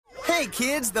Hey,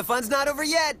 kids, the fun's not over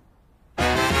yet.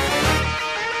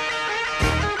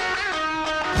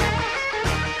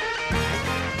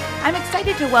 I'm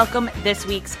excited to welcome this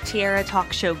week's Tierra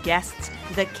Talk Show guests,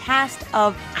 the cast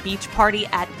of Beach Party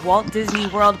at Walt Disney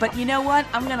World. But you know what?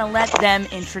 I'm going to let them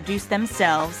introduce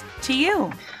themselves to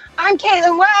you. I'm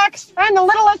Caitlin Wax. I'm the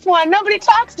littlest one. Nobody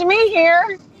talks to me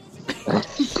here.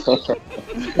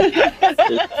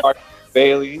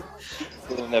 Bailey,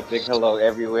 doing that big hello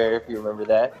everywhere, if you remember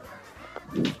that.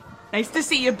 Nice to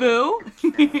see you, Boo.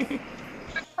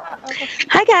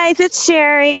 Hi guys, it's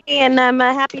Sherry, and I'm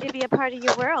happy to be a part of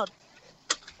your world.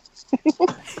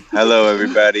 Hello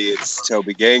everybody, it's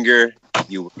Toby Ganger.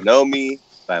 You will know me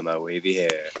by my wavy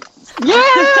hair. Yeah!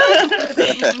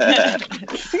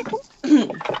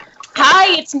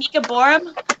 Hi, it's Mika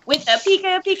Borum with the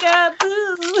Pika Pika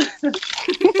Boo.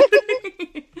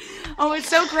 Oh, it's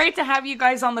so great to have you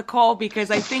guys on the call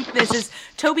because I think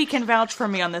Toby can vouch for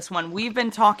me on this one. We've been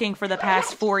talking for the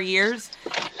past 4 years,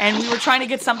 and we were trying to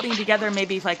get something together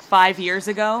maybe like 5 years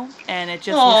ago, and it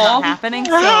just was not happening.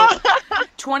 So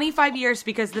 25 years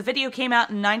because the video came out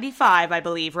in 95, I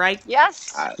believe, right?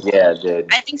 Yes. Yeah, it did.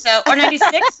 I think so. Or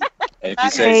 96? If you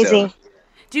say so. Crazy.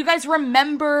 Do you guys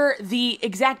remember the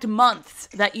exact months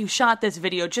that you shot this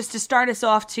video? Just to start us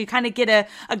off, to kind of get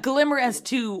a glimmer as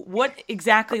to what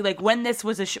exactly, like when this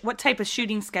was, what type of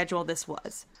shooting schedule this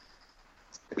was.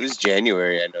 It was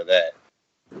January, I know that.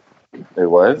 It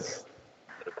was?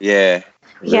 Yeah,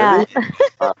 Yeah.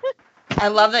 I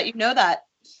love that you know that.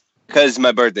 because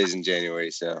my birthday's in January,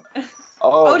 so.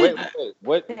 Oh, did-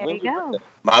 wait. There When you was your go. birthday?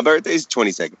 My birthday's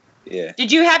 22nd. Yeah.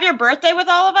 Did you have your birthday with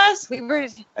all of us? We were.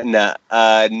 No,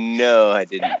 I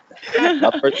didn't.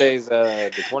 My birthday's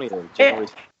the 20th. January.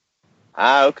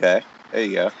 Okay. There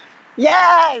you go.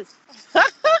 Yes!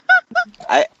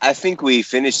 I think we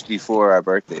finished before our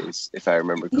birthdays, if I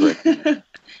remember correctly.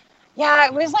 Yeah,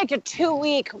 it was like a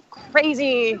 2-week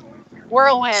crazy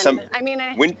whirlwind.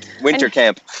 Winter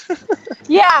camp.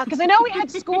 Yeah, because I know we had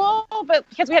school, but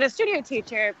because we had a studio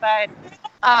teacher, but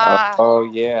Oh,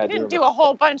 yeah. we didn't do a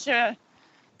whole bunch of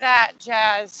that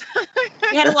jazz.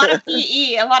 We had a lot of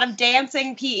PE, a lot of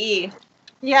dancing PE.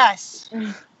 Yes.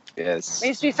 Yes.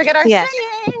 At we forget our Yes.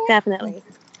 singing. Definitely.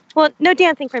 Well, no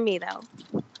dancing for me,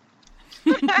 though.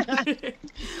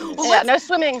 Yeah, no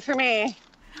swimming for me.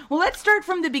 Well, let's start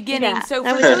from the beginning. Yeah, So that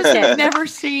for was those good. who've never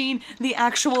seen the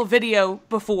actual video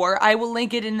before, I will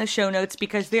link it in the show notes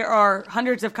because there are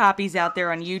hundreds of copies out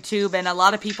there on YouTube, and a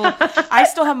lot of people, I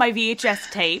still have my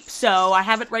VHS tape, so I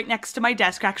have it right next to my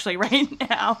desk actually right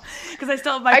now because I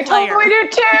still have my I player. totally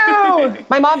do too.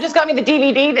 My mom just got me the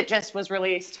DVD that just was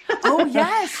released. Oh,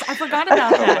 yes. I forgot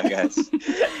about Oh that. my gosh.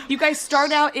 You guys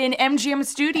start out in MGM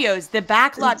Studios. The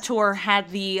backlot tour had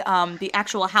the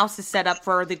actual houses set up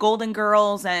for the Golden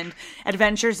Girls and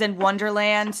Adventures in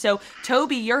Wonderland. So,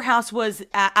 Toby, your house was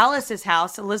Alice's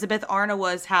house, Elizabeth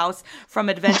Arnowa's house from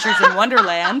Adventures in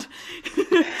Wonderland.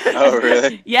 Oh,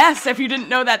 really? Yes, if you didn't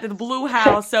know that, the blue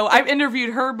house. So I've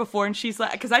interviewed her before, and she's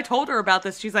like, because I told her about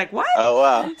this, she's like, what? Oh,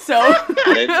 wow. So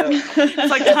I didn't know.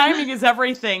 it's like timing is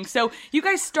everything. So you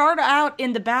guys start out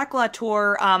in the backlot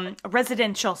tour,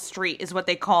 Residential Street is what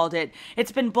they called it.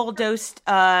 It's been bulldozed,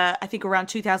 I think around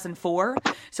 2004.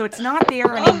 So it's not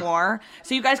there anymore.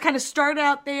 So you guys kind of start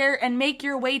out there and make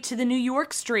your way to the New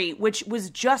York Street, which was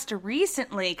just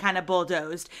recently kind of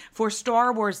bulldozed for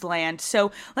Star Wars Land.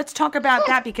 So let's talk about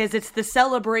that because it's the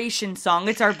celebration song.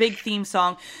 It's our big theme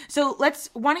song. So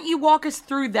why don't you walk us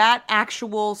through that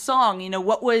actual song? You know,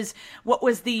 what was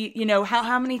the, you know,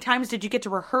 how many times did you get to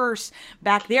rehearse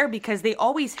back there? Because they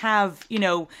always have, you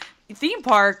know, theme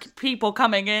park people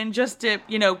coming in just to,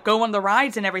 you know, go on the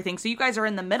rides and everything. So you guys are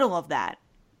in the middle of that.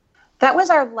 That was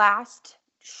our last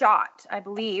shot, I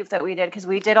believe, that we did, because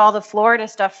we did all the Florida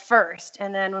stuff first,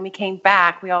 and then when we came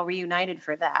back, we all reunited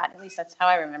for that. At least that's how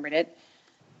I remembered it.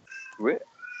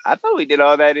 I thought we did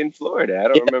all that in Florida. I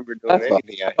don't remember doing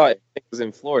anything I out thought here. it was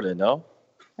in Florida, no?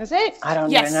 Was it? I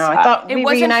don't Yes. even know. I thought It we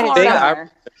was in reunited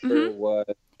Florida. somewhere. It was.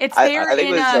 It's I there think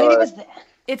in it was, Maybe it was the-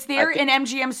 it's there in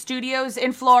MGM Studios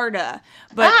in Florida,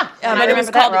 but I but it was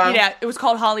remember that called wrong. it was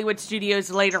called Hollywood Studios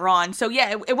later on. So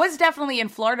yeah, it was definitely in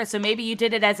Florida. So maybe you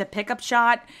did it as a pickup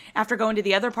shot after going to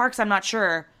the other parks. I'm not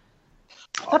sure.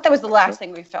 I thought that was the last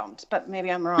thing we filmed, but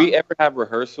maybe I'm wrong. We ever have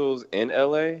rehearsals in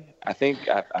LA? I think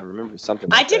I remember something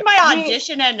like I did that. my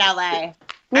audition in LA.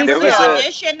 And There the was a-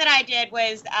 audition that I did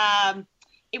was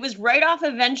it was right off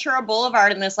of Ventura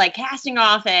Boulevard in this like casting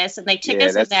office, and they took Yeah,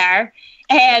 us in that's- there.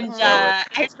 And Mhm. I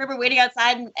just remember waiting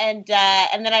outside, and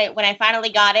then when I finally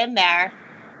got in there,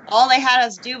 all they had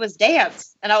us do was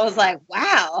dance. And I was like,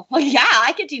 wow, well, yeah,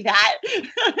 I could do that.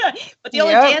 But the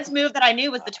only dance move that I knew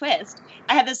was the twist.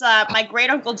 I had this, my great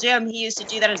uncle Jim, he used to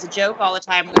do that as a joke all the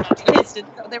time with the twist. And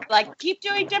so they were like, keep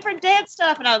doing different dance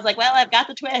stuff. And I was like, well, I've got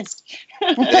the twist.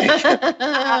 It That's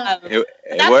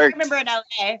worked. what I remember in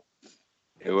LA.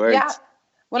 It worked. Yeah.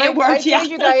 When It worked, I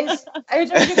joined you guys,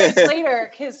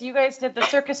 later because you guys did the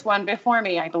circus one before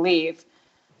me, I believe.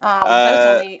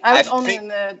 I was only in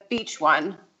the beach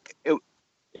one.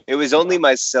 It was only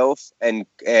myself and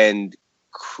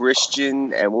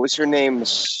Christian and what was her name,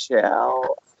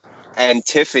 Michelle, and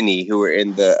Tiffany who were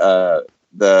in the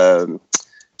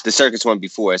circus one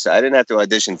before. So I didn't have to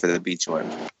audition for the beach one.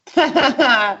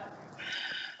 But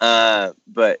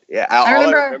yeah, I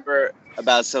remember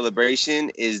about Celebration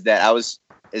is that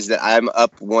I'm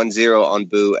up 1-0 on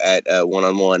Boo at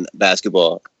one-on-one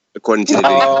basketball, according to the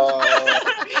video.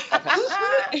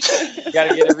 You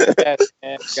gotta get a rematch,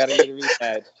 man. Gotta get a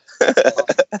rematch.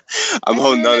 I'm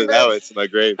holding on to that one to my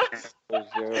grave. For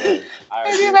sure.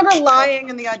 I do remember lying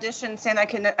in the audition saying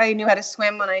I knew how to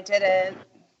swim when I didn't.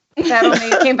 That only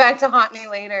came back to haunt me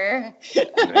later.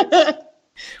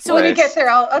 So when you get there,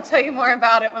 I'll tell you more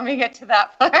about it when we get to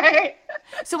that part.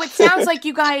 So it sounds like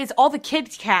you guys, all the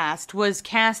kids cast was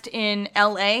cast in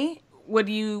L.A.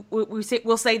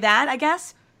 We'll say that, I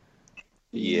guess?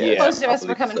 Yeah. Most of us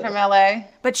were coming from LA.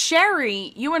 But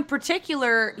Sherry, you in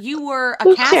particular, you were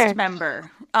a cast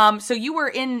member. So you were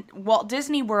in Walt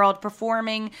Disney World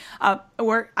performing,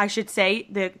 or I should say,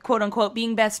 the quote-unquote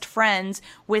being best friends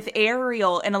with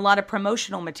Ariel in a lot of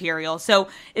promotional material. So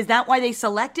is that why they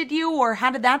selected you, or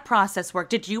how did that process work?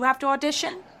 Did you have to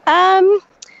audition? Well,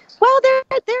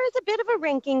 there is a bit of a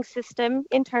ranking system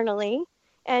internally.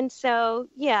 And so,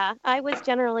 yeah, I was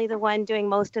generally the one doing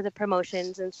most of the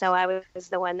promotions. And so I was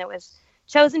the one that was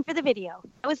chosen for the video.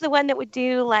 I was the one that would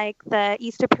do like the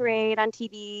Easter parade on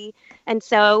TV. And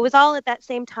so it was all at that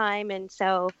same time. And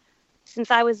so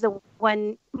since I was the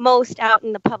one most out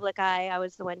in the public eye, I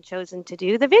was the one chosen to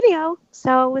do the video.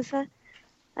 So it was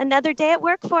another day at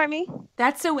work for me.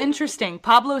 That's so interesting.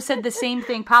 Pablo said the same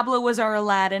thing. Pablo was our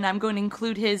Aladdin. I'm going to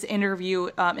include his interview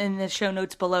in the show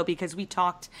notes below because we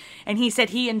talked, and he said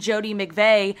he and Jody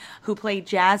McVeigh, who played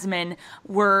Jasmine,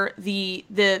 were the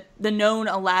known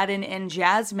Aladdin and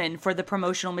Jasmine for the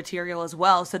promotional material as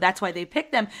well. So that's why they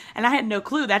picked them. And I had no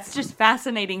clue. That's just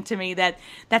fascinating to me that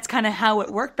that's kind of how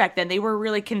it worked back then. They were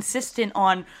really consistent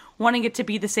on wanting it to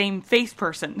be the same face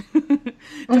person to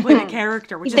play the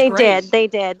character, which is great. They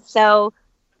did. So,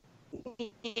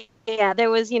 yeah,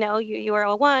 there was, you were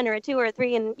a 1 or a 2 or a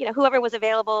 3, and, whoever was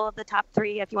available, the top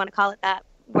 3, if you want to call it that,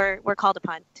 were called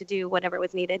upon to do whatever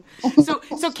was needed. So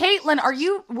Caitlin,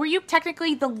 were you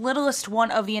technically the littlest one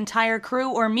of the entire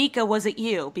crew, or Mika, was it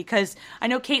you? Because I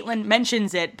know Caitlin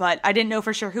mentions it, but I didn't know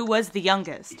for sure who was the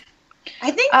youngest.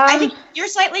 I think you're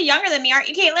slightly younger than me, aren't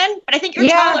you, Caitlin? But I think you're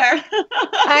taller.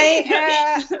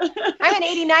 I'm an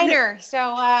 89er,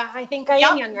 so I think I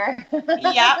am younger.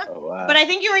 Yeah. Oh, wow. But I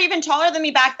think you were even taller than me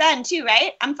back then, too,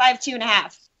 right? I'm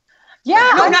 5'2.5". Yeah.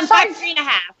 No, I'm 5'3.5".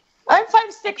 I'm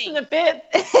 5'6" and a bit,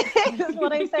 is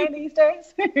what I say these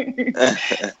days.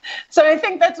 So I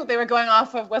think that's what they were going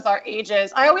off of was our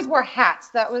ages. I always wore hats.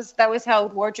 That was how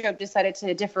wardrobe decided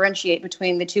to differentiate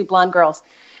between the two blonde girls.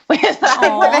 I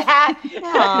wore the hat,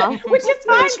 which is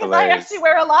fine because I actually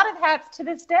wear a lot of hats to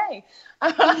this day.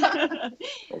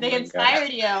 They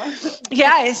inspired you.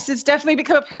 Yeah, it's definitely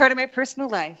become a part of my personal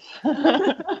life.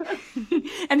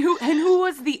 And who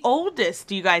was the oldest,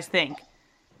 do you guys think?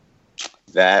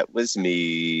 That was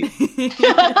me.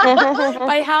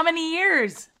 By how many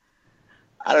years?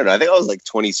 I don't know. I think I was like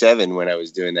 27 when I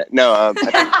was doing that. No,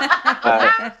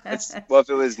 if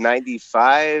it was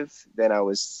 95, then I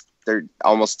was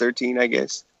almost 13, I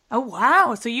guess. Oh,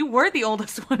 wow. So you were the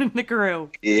oldest one in the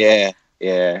group. Yeah.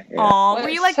 Aw, were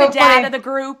you like the dad of the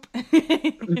group? I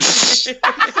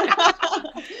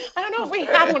don't know if we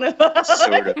had one of those.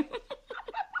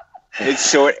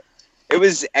 Sort of.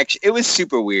 It was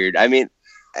super weird. I mean,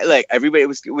 like everybody, it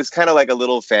was kind of like a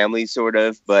little family sort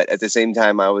of, but at the same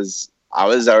time I was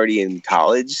already in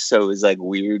college, so it was like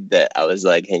weird that I was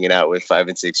like hanging out with 5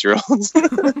 and 6 year olds.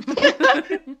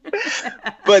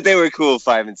 But they were cool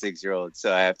 5 and 6 year olds,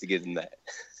 so I have to give them that.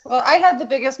 Well, I had the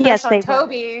biggest crush on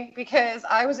Toby because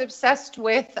I was obsessed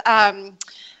with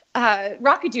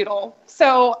Rockadoodle.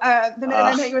 So the minute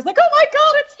I met you, was like, oh my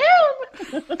God, it's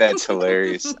him! That's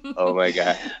hilarious. Oh my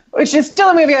God. Which is still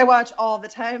a movie I watch all the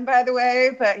time, by the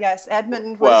way. But yes,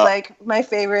 Edmund was like my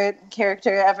favorite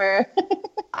character ever.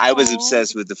 I was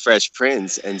obsessed with The Fresh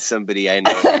Prince, and somebody I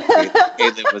know,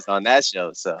 Caitlin, was on that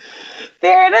show. So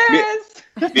there it is.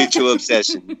 Mutual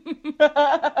obsession.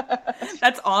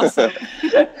 That's awesome.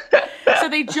 So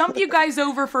they jump you guys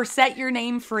over for Set Your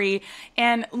Name Free,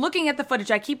 and looking at the footage,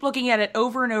 I keep looking at it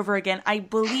over and over again. I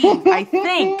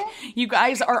think you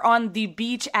guys are on the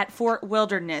beach at Fort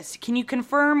Wilderness. Can you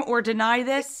confirm or deny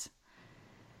this?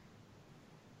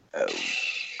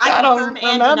 I confirm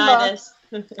and deny this.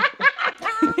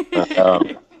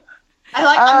 I'm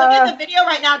looking at the video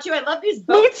right now too. I love these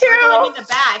boats circling in the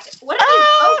back. What are these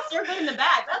boats circling in the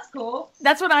back? That's cool.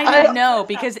 That's what I didn't know,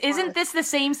 because isn't this the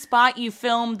same spot you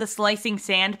filmed the slicing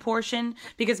sand portion?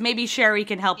 Because maybe Sherry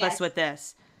can help us with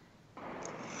this.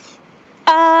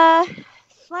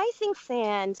 Slicing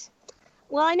sand.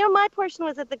 Well, I know my portion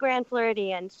was at the Grand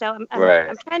Floridian, so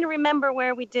I'm trying to remember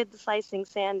where we did the slicing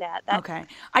sand at. Okay.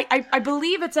 I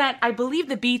believe I believe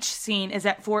the beach scene is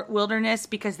at Fort Wilderness,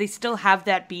 because they still have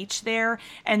that beach there,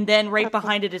 and then right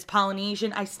behind it is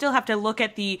Polynesian. I still have to look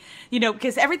at the,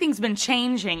 because everything's been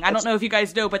changing. I don't know if you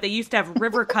guys know, but they used to have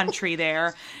river country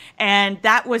there, and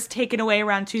that was taken away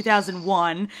around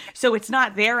 2001, so it's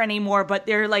not there anymore, but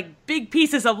they're like big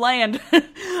pieces of land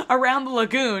around the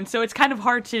lagoon, so it's kind of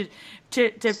hard to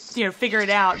figure it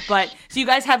out. But so you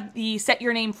guys have the Set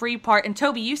Your Name Free part, and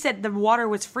Toby, you said the water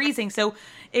was freezing, so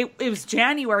it was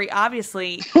January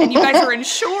obviously, and you guys are in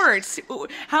shorts.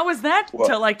 How was that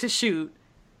to shoot?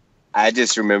 I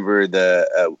just remember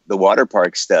the water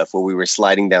park stuff where we were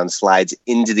sliding down slides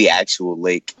into the actual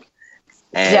lake,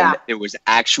 and there was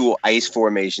actual ice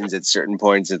formations at certain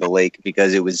points of the lake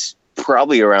because it was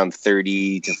probably around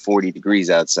 30 to 40 degrees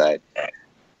outside.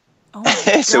 Oh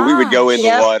so we would go in the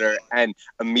water, and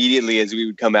immediately as we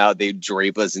would come out, they'd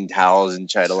drape us in towels and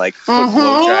try to put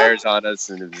blow dryers on us,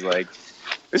 and it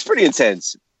was pretty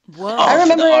intense. Whoa! I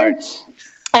remember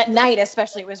at night,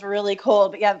 especially, it was really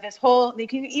cold. But you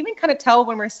can even kind of tell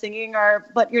when we're singing our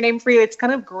 "Let Your Name Free." It's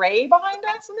kind of gray behind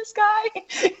us in the sky.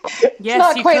 It's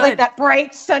not quite like that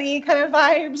bright, sunny kind of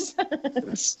vibes.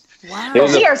 Wow.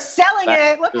 We are selling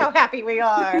it. Look how happy we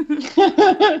are.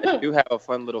 I do have a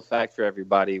fun little fact for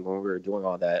everybody when we were doing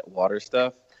all that water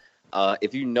stuff.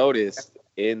 If you noticed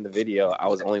in the video, I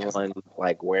was the only one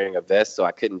wearing a vest, so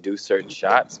I couldn't do certain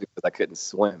shots because I couldn't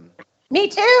swim. Me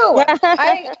too.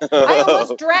 I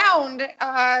almost drowned.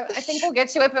 I think we'll get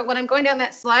to it, but when I'm going down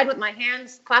that slide with my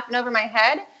hands clapping over my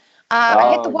head,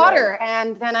 I hit the water,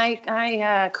 and then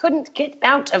I couldn't get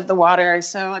out of the water.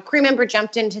 So a crew member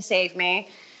jumped in to save me.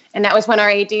 And that was when our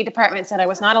AD department said I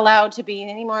was not allowed to be in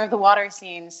any more of the water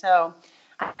scenes. So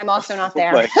I'm also not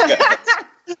there. Which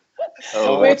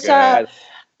I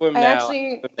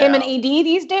actually am an AD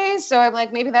these days. So I'm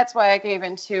like, maybe that's why I gave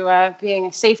into being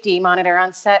a safety monitor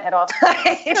on set at all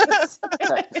times.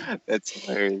 That's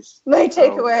hilarious. My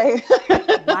takeaway.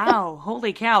 Wow.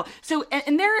 Holy cow. So,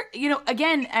 and there,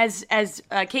 again, as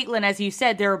Caitlin, as you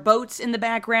said, there are boats in the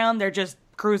background. They're just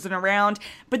cruising around,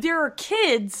 but there are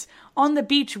kids on the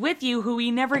beach with you who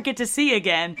we never get to see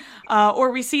again,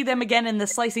 or we see them again in the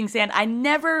slicing sand. I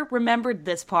never remembered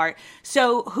this part.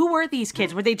 So who were these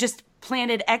kids? Were they just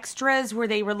planted extras? Were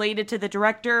they related to the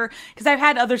director? Because I've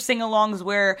had other sing-alongs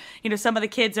where, some of the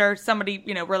kids are somebody,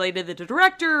 related to the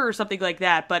director or something like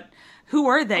that. But who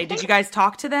were they? Did you guys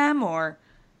talk to them or?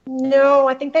 No,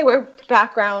 I think they were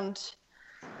background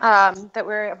that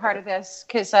were a part of this.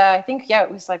 Because I think, it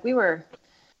was we were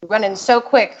running so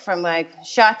quick from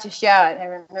shot to shot. I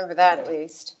remember that at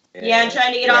least. Yeah, and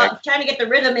trying to get the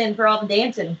rhythm in for all the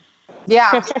dancing.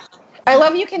 Yeah. I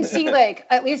love you can see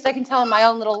at least I can tell in my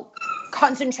own little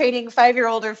concentrating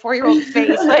 5-year-old or 4-year-old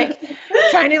face,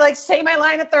 trying to say my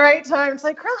line at the right time. It's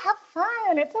girl, have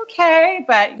fun. It's okay.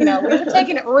 But we were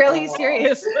taking it really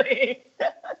seriously.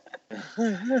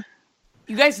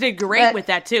 You guys did great with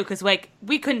that, too, because,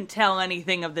 we couldn't tell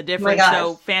anything of the difference,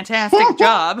 so fantastic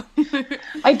job.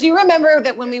 I do remember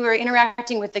that when we were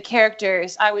interacting with the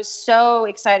characters, I was so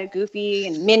excited. Goofy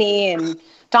and Minnie and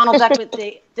Donald Duck, but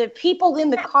the people in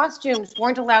the costumes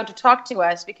weren't allowed to talk to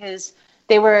us because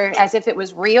they were as if it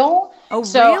was real. Oh,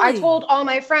 so really? I told all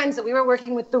my friends that we were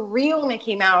working with the real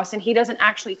Mickey Mouse, and he doesn't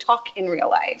actually talk in real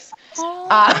life.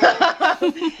 Oh.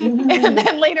 And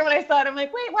then later when I saw it, I'm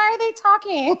like, wait, why are they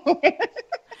talking?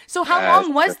 So how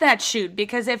long was that shoot?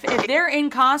 Because if they're in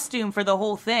costume for the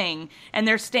whole thing and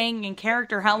they're staying in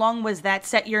character, how long was that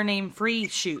Set Your Name Free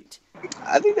shoot?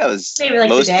 I think that was maybe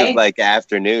most of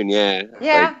afternoon, yeah.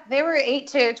 Yeah, they were 8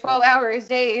 to 12 hours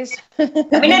days. I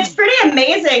mean, it's pretty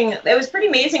amazing. It was pretty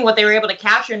amazing what they were able to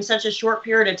capture in such a short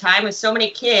period of time with so many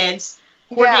kids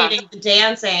coordinating the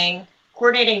dancing,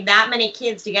 coordinating that many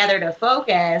kids together to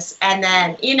focus. And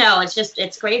then,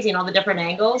 it's crazy in all the different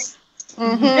angles.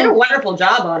 They did a wonderful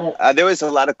job on it. There was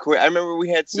a lot of I remember we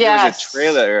had there was a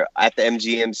trailer at the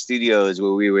MGM studios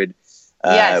where we would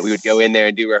go in there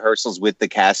and do rehearsals with the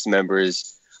cast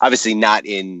members. Obviously not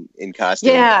in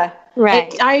costume. Yeah.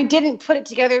 Right. I didn't put it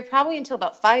together probably until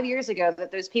about 5 years ago that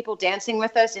those people dancing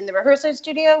with us in the rehearsal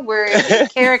studio were the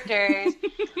characters.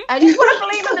 I just want to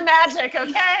believe in the magic,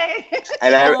 okay?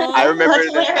 And I remember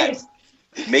that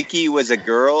Mickey was a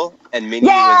girl and Minnie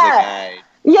was a guy.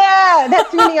 Yeah, that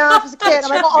threw me off as a kid. I'm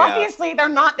like, well, obviously they're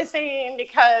not the same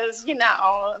because, you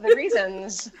know, the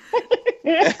reasons.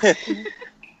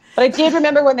 But I did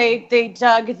remember when they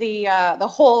dug the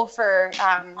hole for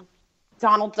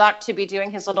Donald Duck to be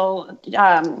doing his little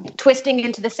twisting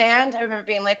into the sand. I remember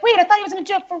being like, wait, I thought he was going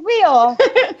to joke for real.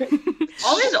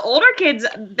 All these older kids,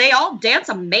 they all dance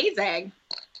amazing.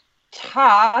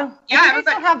 Yeah, I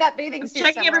still have that bathing suit.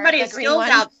 Checking everybody's skills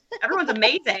out. Everyone's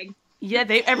amazing. Yeah,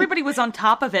 everybody was on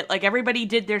top of it. Like, everybody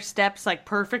did their steps, like,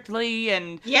 perfectly,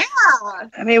 and... Yeah!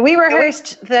 I mean, we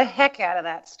rehearsed the heck out of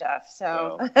that stuff,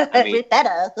 so... We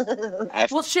better.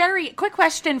 Well, Sherry, quick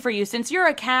question for you. Since you're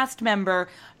a cast member,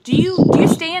 do you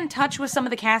stay in touch with some of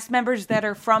the cast members that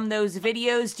are from those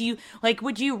videos?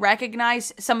 Would you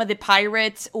recognize some of the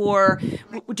pirates, or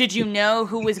did you know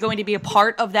who was going to be a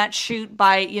part of that shoot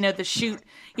by, the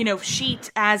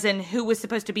sheet, as in who was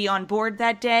supposed to be on board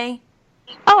that day?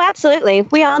 Oh, absolutely.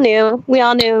 We all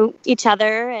knew each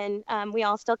other, and we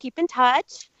all still keep in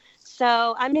touch.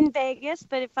 So I'm in Vegas,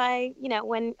 but if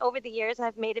when over the years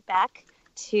I've made it back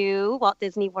to Walt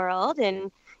Disney World,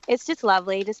 and it's just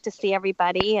lovely just to see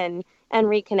everybody and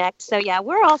reconnect. So yeah,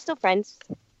 we're all still friends.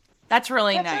 That's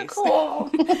really nice. So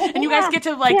cool. And you guys get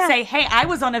to say, hey, I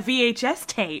was on a VHS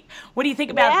tape. What do you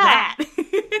think about that?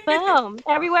 Boom.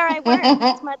 Everywhere I work,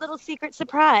 it's my little secret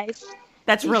surprise.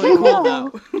 That's really cool,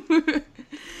 though.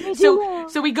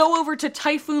 So we go over to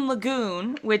Typhoon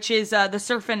Lagoon, which is the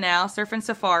Surf and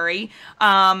Safari.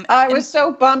 I was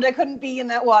so bummed I couldn't be in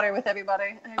that water with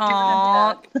everybody.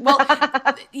 Well,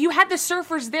 you had the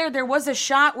surfers there. There was a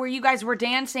shot where you guys were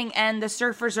dancing, and the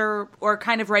surfers are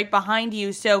kind of right behind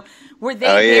you. So were they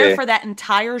there for that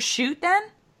entire shoot then?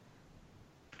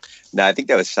 No, I think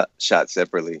that was shot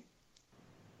separately.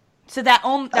 So that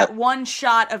one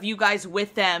shot of you guys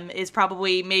with them is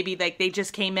probably maybe like they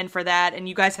just came in for that and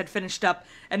you guys had finished up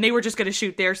and they were just going to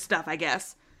shoot their stuff, I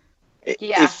guess.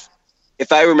 Yeah.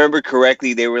 If I remember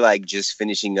correctly, they were like just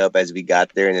finishing up as we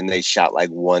got there, and then they shot like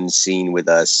one scene with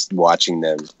us watching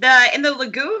them. In the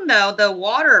lagoon, though, the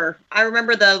water, I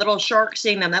remember the little shark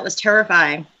seeing them. That was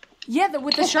terrifying. Yeah,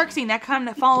 with the shark scene, that kind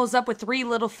of follows up with three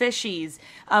little fishies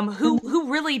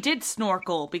who really did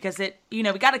snorkel, because we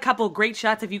got a couple of great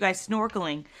shots of you guys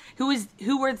snorkeling.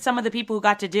 Who were some of the people who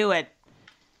got to do it?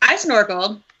 I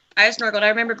snorkeled. I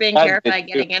remember being terrified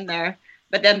getting in there,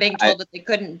 but then being told that they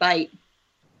couldn't bite.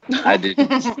 I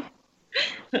didn't.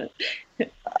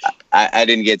 I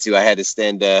didn't get to. I had to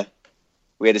stand.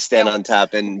 We had to stand on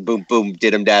top and boom, boom,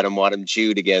 did them down and want them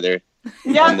chew together.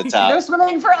 Yeah, on the top. No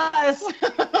swimming for us.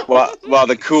 while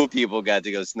the cool people got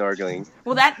to go snorkeling.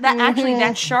 Well,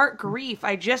 that Shark Reef,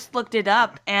 I just looked it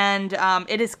up, and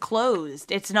it is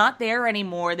closed. It's not there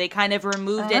anymore. They kind of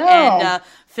removed it and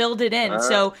filled it in.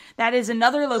 So that is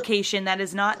another location that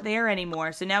is not there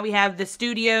anymore. So now we have the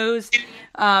studios,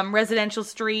 Residential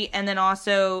Street, and then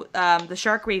also the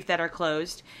Shark Reef that are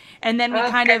closed. And then we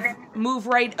kind of move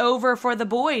right over for the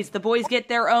boys. The boys get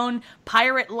their own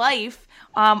pirate life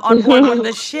on board on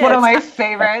the ship. One of my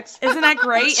favorites. Isn't that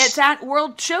great? It's at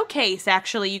World Showcase,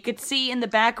 actually. You could see in the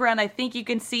background, I think you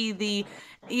can see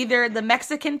either the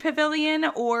Mexican pavilion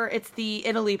or it's the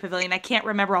Italy pavilion. I can't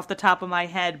remember off the top of my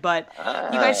head, but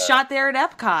you guys shot there at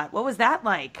Epcot. What was that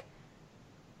like?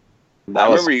 I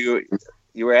remember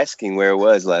you were asking where it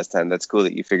was last time. That's cool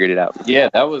that you figured it out. Yeah,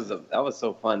 that was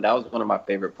so fun. That was one of my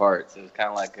favorite parts. It was kind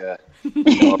of like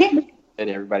and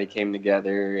everybody came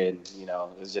together, and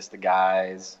it was just the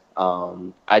guys.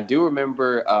 I do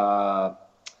remember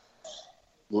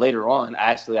later on.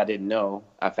 Actually, I didn't know.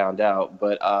 I found out,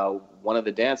 but one of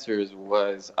the dancers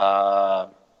was I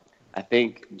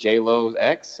think J-Lo's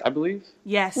ex, I believe.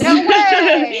 Yes. No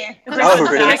way.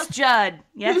 Chris Judd.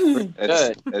 Yes.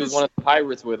 Judd. He was one of the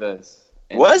pirates with us.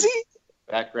 Was he?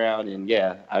 Background, and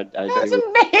yeah, that's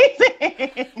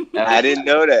amazing. I didn't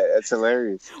know that. That's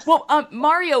hilarious. Well,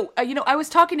 Mario, I was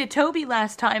talking to Toby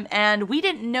last time, and we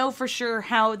didn't know for sure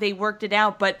how they worked it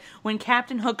out, but when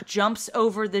Captain Hook jumps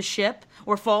over the ship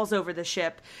or falls over the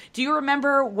ship, do you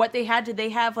remember what they had? Did they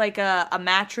have like a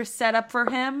mattress set up for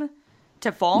him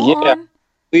to fall on? I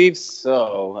believe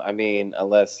so. I mean,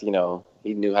 unless, he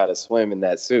knew how to swim in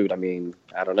that suit. I mean,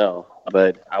 I don't know.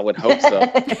 but I would hope so.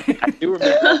 I do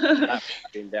remember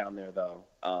being down there though.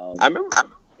 I remember.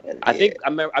 I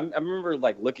remember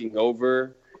like looking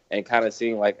over and kind of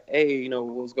seeing like, hey, you know,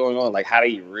 what's going on? Like, how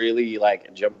did he really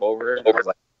like jump over? I was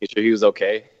like, making sure he was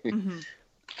okay. Mm-hmm.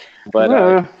 But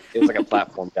it was like a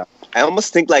platform down. I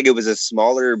almost think like it was a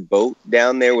smaller boat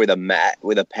down there with a mat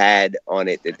with a pad on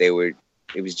it that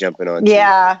it was jumping on.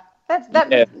 Yeah. That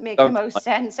would make the most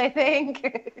sense, I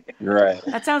think. Right.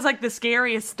 That sounds like the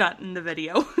scariest stunt in the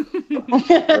video.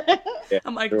 Yeah,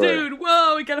 I'm like, sure. dude,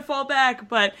 whoa, we gotta fall back.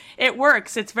 But it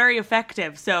works. It's very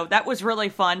effective. So that was really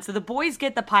fun. So the boys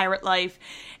get the pirate life,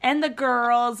 and the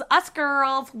girls, us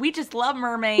girls, we just love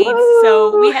mermaids. Woo!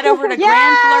 So we head over to Grand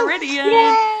Yes! Floridian.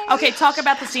 Yay! Okay, talk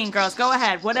about the scene, girls. Go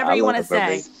ahead. Whatever I you love want to a say.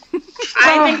 mermaid.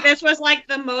 I think this was like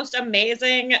the most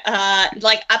amazing,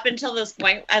 like up until this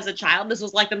point as a child, this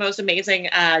was like the most amazing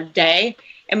day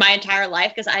in my entire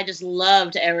life because I just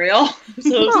loved Ariel. So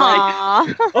it was like,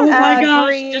 Aw. oh my gosh,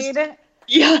 Agreed.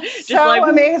 just So like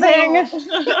amazing.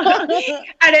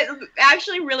 And it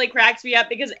actually really cracks me up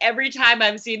because every time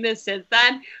I've seen this since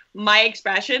then, my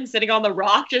expression sitting on the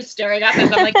rock, just staring up,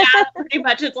 and I'm like, yeah, pretty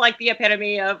much it's like the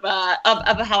epitome of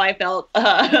how I felt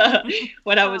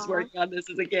when I was Aw. working on this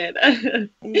as a kid.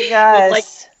 Yes. Like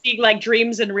seeing like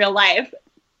dreams in real life.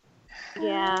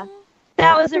 Yeah.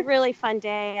 That was a really fun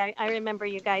day. I remember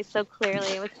you guys so clearly.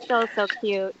 It was so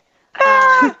cute.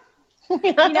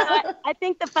 You know, I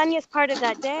think the funniest part of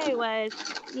that day was,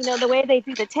 you know, the way they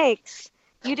do the takes.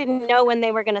 You didn't know when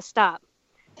they were going to stop.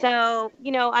 So,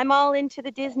 you know, I'm all into the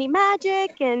Disney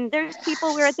magic, and there's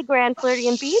people, we're at the Grand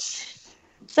Floridian Beach.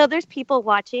 So there's people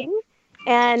watching,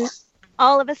 and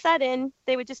all of a sudden,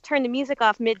 they would just turn the music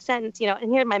off mid-sentence, you know,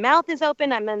 and here my mouth is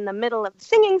open, I'm in the middle of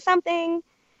singing something,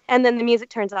 and then the music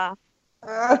turns off. You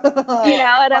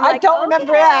know, and I'm I like, don't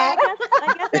remember okay, that.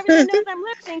 I guess everyone knows I'm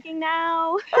lip syncing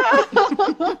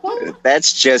now.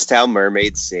 That's just how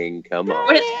mermaids sing. Come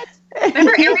on.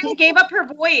 Remember, Ariel gave up her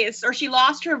voice, or she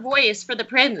lost her voice for the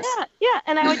prince. Yeah,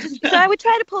 and I would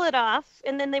try to pull it off,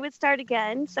 and then they would start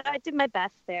again. So I did my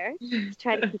best there to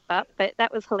try to keep up, but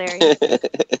that was hilarious.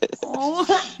 Oh.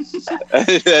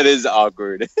 That is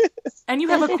awkward. And you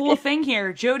have a cool thing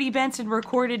here. Jody Benson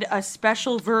recorded a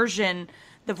special version.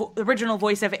 The original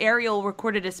voice of Ariel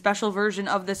recorded a special version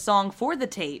of the song for the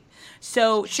tape.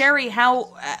 So, Sherry,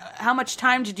 how much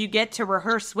time did you get to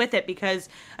rehearse with it? Because,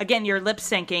 again, you're lip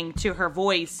syncing to her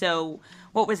voice. So,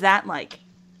 what was that like?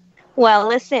 Well,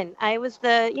 listen, I was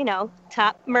the, you know,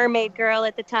 top mermaid girl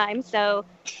at the time, so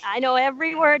I know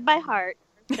every word by heart.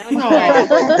 Don't you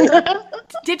worry.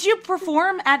 Did you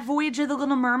perform at Voyage of the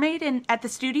Little Mermaid at the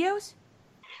studios?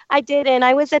 I did, and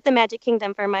I was at the Magic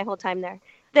Kingdom for my whole time there.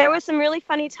 There were some really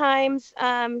funny times.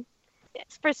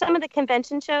 For some of the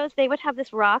convention shows, they would have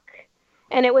this rock,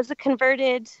 and it was a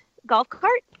converted golf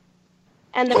cart.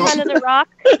 And the front of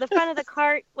the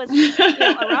cart was, you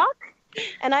know, a rock.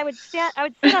 And I would sit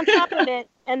on top of it,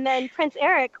 and then Prince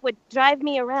Eric would drive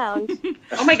me around.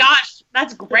 Oh my gosh,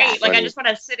 that's great! Yeah. Like I just want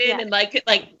to sit in Yeah. and like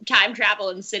time travel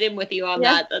and sit in with you on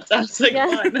that. That sounds like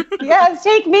fun. Yes,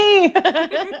 take me.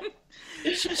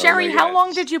 Sherry, my how gosh.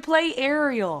 long did you play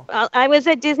Ariel? Well, I was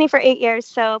at Disney for 8 years,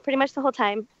 so pretty much the whole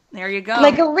time. There you go.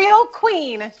 Like a real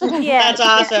queen. Yeah, That's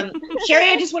awesome. Sherry,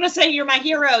 I just want to say you're my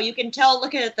hero. You can tell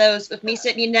looking at those with me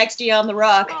sitting next to you on the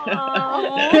rock. Aw. Oh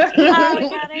my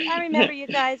God, I remember you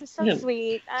guys. It's so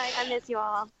sweet. I miss you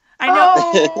all. I know.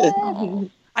 Oh.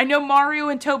 I know Mario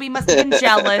and Toby must have been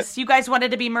jealous. You guys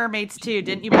wanted to be mermaids too,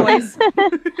 didn't you, boys?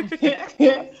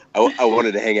 I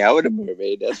wanted to hang out with a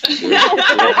mermaid. That's for sure.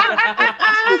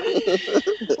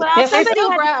 Well, Yes, I somebody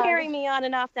still had brag. to carry me on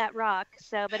and off that rock.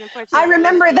 So, but unfortunately, I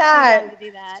remember wasn't that. young to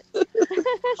do that.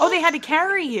 Oh, they had to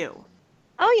carry you.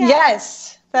 Oh yeah.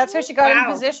 Yes, that's how she got Wow.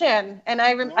 in position. And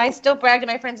I still brag to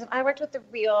my friends, I worked with the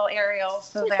real Ariel,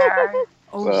 so there.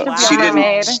 Oh, Well, wow. she didn't-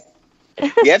 Mermaid.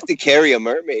 You have to carry a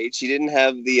mermaid. She didn't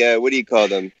have the what do you call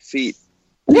them? Feet.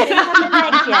 Didn't have the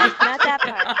legs yet. Not that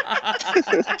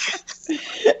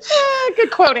part.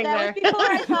 Good quoting That there. was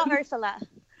before I saw Ursula.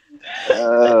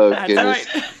 Oh That's goodness.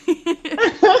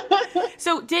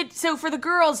 right. So for the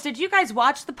girls, did you guys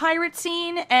watch the pirate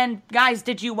scene? And guys,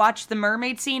 did you watch the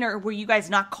mermaid scene, or were you guys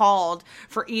not called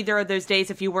for either of those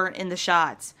days if you weren't in the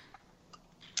shots?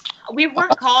 We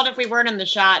weren't called if we weren't in the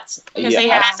shots because they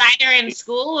had us either in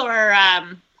school or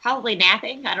probably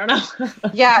napping. I don't know.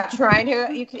 Yeah, trying to.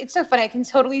 It's so funny. I can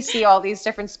totally see all these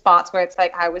different spots where it's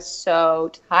like I was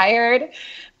so tired.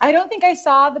 I don't think I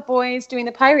saw the boys doing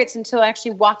the pirates until I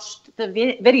actually watched the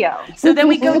video. So then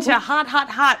we go to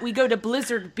hot. We go to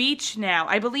Blizzard Beach now.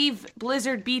 I believe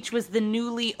Blizzard Beach was the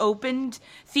newly opened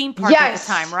theme park at the Yes.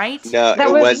 time, right? No, That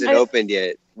it was- wasn't I- opened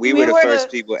yet. We were the were first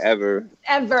the- people ever.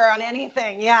 Ever on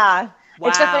anything, yeah. Wow.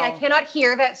 Except like I cannot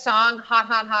hear that song "Hot,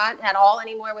 Hot, Hot" at all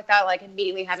anymore without like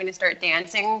immediately having to start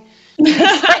dancing.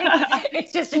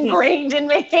 It's just ingrained in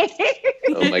me.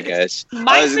 Oh my gosh!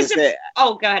 My specific.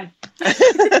 Oh god.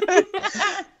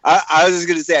 I was just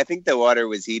gonna say, I think the water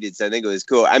was heated, so I think it was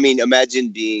cool. I mean, imagine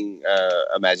being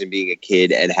a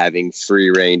kid and having free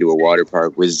reign to a water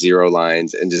park with 0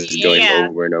 lines and just going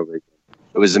over and over again.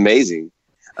 It was amazing.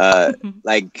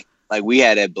 Like we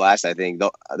had a blast. I think the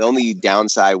only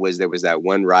downside was there was that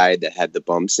one ride that had the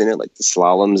bumps in it, like the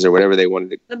slaloms or whatever they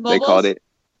called it.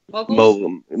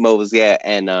 Mobiles, yeah.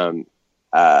 And a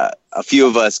few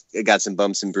of us got some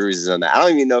bumps and bruises on that. I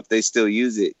don't even know if they still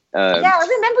use it. Yeah, I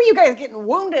remember you guys getting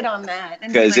wounded on that.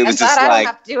 Because it was just I like,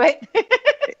 don't have to do it.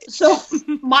 So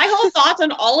my whole thoughts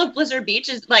on all of Blizzard Beach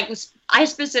is like, I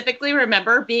specifically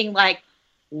remember being like,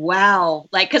 wow,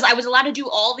 like, because I was allowed to do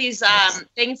all these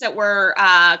things that were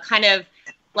kind of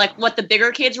like what the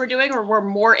bigger kids were doing, or were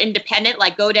more independent,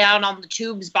 like go down on the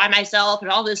tubes by myself and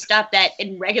all this stuff that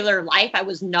in regular life I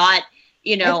was not.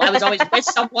 You know, I was always with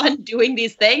someone doing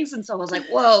these things. And so I was like,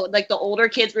 whoa, like the older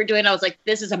kids were doing, I was like,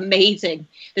 this is amazing.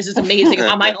 This is amazing.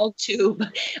 I'm on my own tube.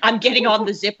 I'm getting on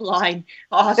the zip line.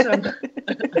 Awesome. And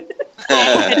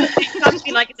it comes to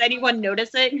me like, is anyone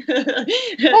noticing?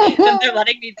 And they're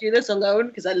letting me do this alone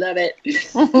because I love it.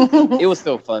 It was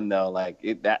still fun though. Like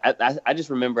I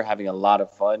just remember having a lot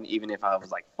of fun, even if I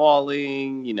was like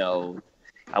falling, you know,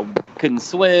 I couldn't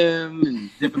swim and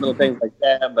different little things like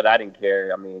that, but I didn't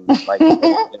care. I mean, like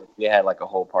we had like a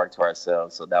whole park to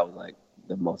ourselves, so that was like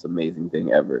the most amazing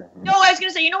thing ever. No, I was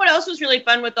gonna say, you know what else was really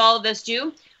fun with all of this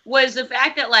too, was the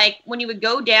fact that like when you would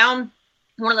go down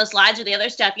one of the slides or the other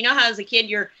stuff, you know how as a kid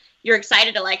you're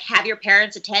excited to like have your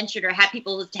parents' attention or have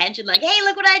people's attention, like, hey,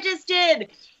 look what I just did.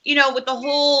 You know, with the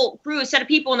whole crew, a set of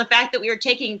people, and the fact that we were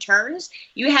taking turns,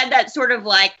 you had that sort of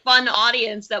like fun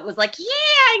audience that was like, yeah,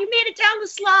 you made it down the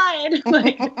slide.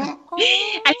 Like, and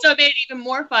so it made it even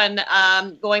more fun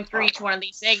going through each one of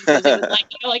these things, because it was like,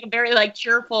 you know, like a very like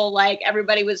cheerful, like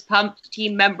everybody was pumped,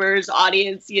 team members,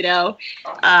 audience, you know,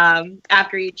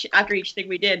 after each thing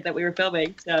we did that we were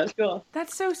filming. So it was cool.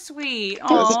 That's so sweet.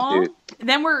 Aww.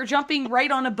 Then we're jumping right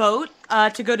on a boat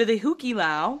to go to the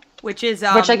Hukilau, which is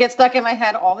which I get stuck in my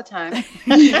head all the time.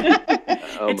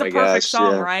 It's a perfect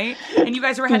song, right? And you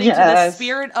guys were heading to the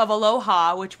Spirit of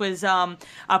Aloha, which was a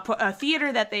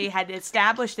theater that they had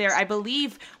established there. I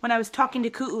believe when I was talking to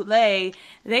Ku'ulei,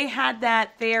 they had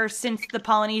that there since the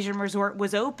Polynesian Resort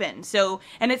was open. So,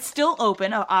 and it's still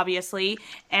open, obviously.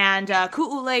 And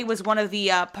Ku'ulei was one of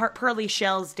the Pearly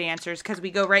Shells dancers, because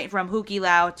we go right from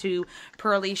Hukilau to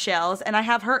Pearly Shells. And I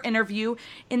have her interview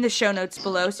in the show notes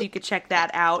below, so you could check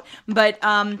that out. But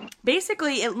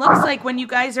basically, it looks like when you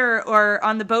guys are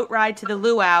on the boat ride to the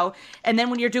luau, and then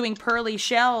when you're doing Pearly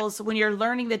Shells, when you're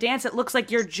learning the dance, it looks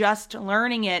like you're just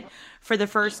learning it for the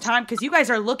first time, because you guys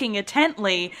are looking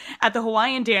intently at the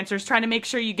Hawaiian dancers, trying to make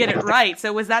sure you get it right.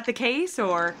 So was that the case,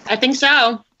 or? I think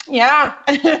so. Yeah.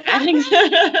 I think so.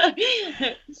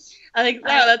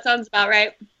 That sounds about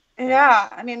right. Yeah,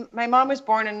 I mean, my mom was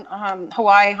born in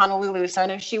Hawaii, Honolulu, so I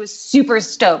know she was super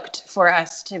stoked for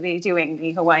us to be doing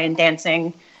the Hawaiian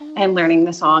dancing and learning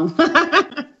the song.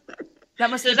 That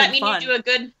must Does have that been mean fun. you do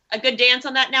a good dance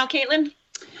on that now, Caitlin?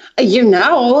 You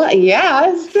know,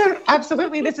 yes,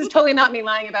 absolutely. This is totally not me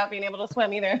lying about being able to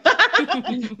swim either.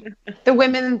 The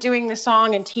women doing the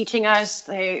song and teaching us,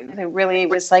 they really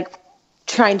was like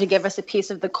trying to give us a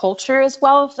piece of the culture as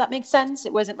well, if that makes sense.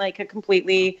 It wasn't like a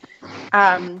completely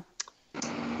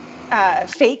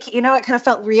fake, you know, it kind of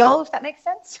felt real, if that makes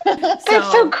sense.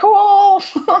 It's so cool.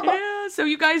 Yeah, so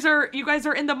you guys are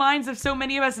in the minds of so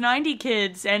many of us 90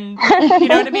 kids, and you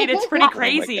know what I mean? It's pretty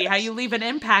crazy how you leave an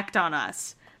impact on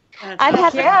us.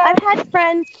 I've had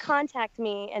friends contact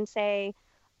me and say,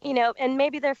 you know, and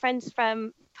maybe they're friends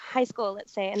from high school,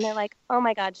 let's say, and they're like, oh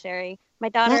my God, Sherry, my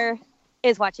daughter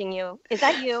is watching you. Is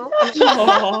that you? That's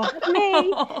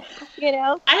me. You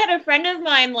know? I had a friend of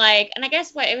mine, like, and I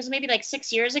guess it was maybe like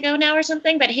 6 years ago now or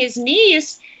something, but his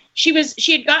niece, she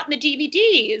had gotten the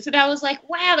DVDs, and I was like,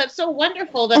 wow, that's so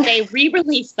wonderful that they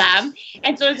re-released them.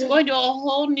 And so it's going to a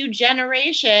whole new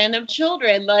generation of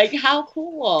children. Like, how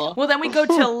cool. Well, then we go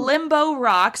to Limbo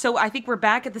Rock. So I think we're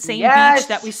back at the same beach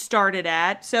that we started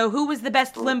at. So who was the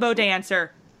best limbo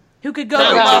dancer? Who could go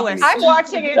the lowest? I'm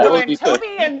watching it when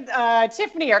Toby and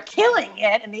Tiffany are killing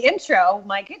it in the intro.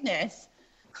 My goodness.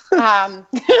 I'd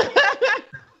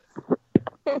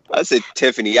say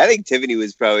Tiffany. I think Tiffany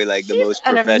was probably like the most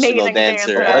professional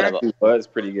dancer. She was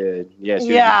pretty good.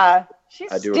 Yeah. She's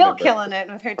I do still remember. killing it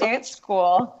with her dance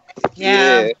school.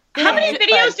 Yeah. Yeah. How many But-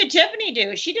 videos did Tiffany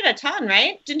do? She did a ton,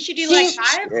 right? Didn't she do She- like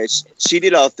 5? Yeah, she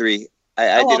did all 3.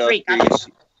 I Oh, did all all three, 3. gotcha.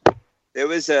 There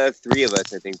was 3 of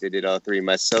us, I think, that did all 3.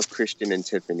 Myself, Christian, and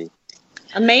Tiffany.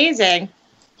 Amazing.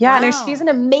 Yeah, and Wow. she's an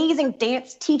amazing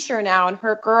dance teacher now, and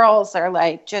her girls are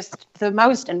like just the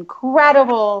most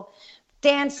incredible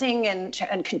dancing and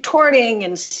contorting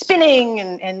and spinning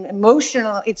and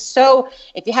emotional. It's so,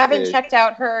 if you haven't Yeah. checked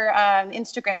out her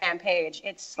Instagram page,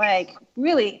 it's like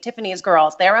really Tiffany's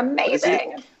girls. They're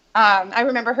amazing. I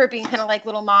remember her being kind of like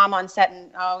little mom on set and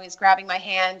always grabbing my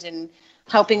hand and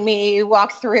helping me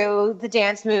walk through the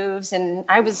dance moves. And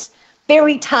I was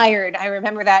very tired. I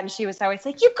remember that. And she was always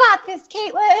like, "You got this,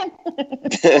 Caitlin."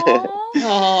 Aw.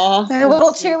 Oh. My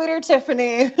little cheerleader,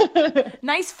 Tiffany.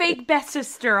 Nice fake best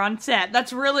sister on set.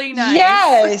 That's really nice.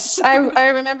 Yes. I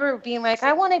remember being like,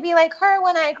 I want to be like her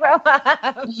when I grow up.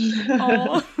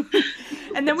 Aw.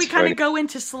 And then we That's kind funny. of go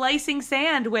into Slicing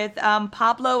Sand with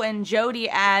Pablo and Jody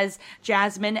as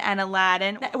Jasmine and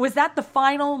Aladdin. Was that the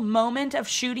final moment of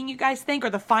shooting, you guys think, or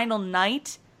the final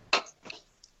night?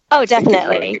 Oh,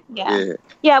 definitely. Yeah. Yeah.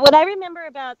 Yeah, what I remember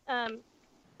about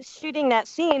shooting that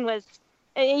scene was,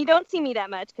 and you don't see me that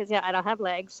much because I don't have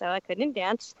legs, so I couldn't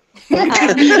dance. They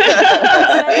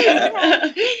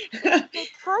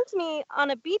plugged me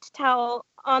on a beach towel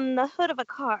on the hood of a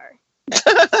car. And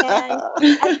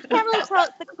I can't really tell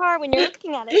it's the car when you're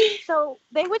looking at it. So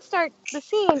they would start the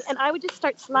scene, and I would just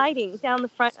start sliding down the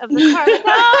front of the car. Like,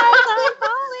 I'm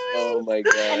falling! Oh my And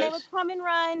they gosh. would come and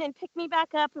run and pick me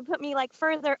back up and put me like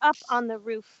further up on the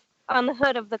roof, on the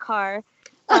hood of the car,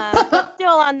 but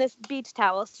still on this beach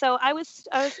towel. So I was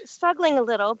struggling a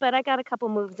little, but I got a couple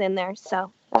moves in there,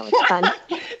 so that was fun.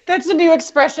 That's a new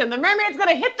expression. The mermaid's going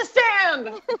to hit the sand.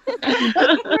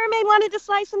 Mermaid wanted to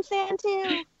slice some sand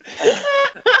too.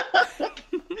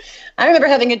 I remember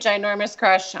having a ginormous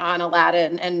crush on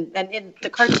Aladdin and in the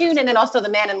cartoon, and then also the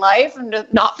man in life, and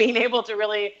just not being able to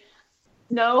really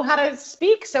know how to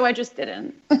speak, so I just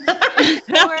didn't.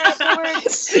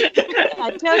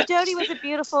 Jodie was a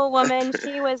beautiful woman.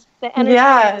 She was the energy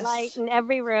Yes. and light in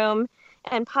every room,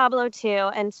 and Pablo too.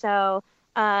 And so,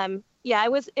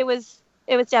 it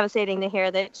was devastating to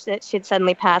hear that she'd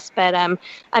suddenly passed. But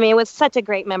it was such a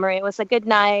great memory. It was a good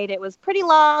night. It was pretty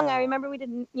long. I remember we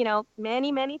did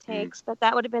many takes, but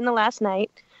that would have been the last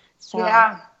night. So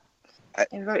Yeah.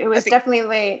 It was definitely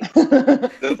late.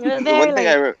 The Very one thing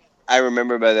I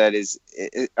remember about that is,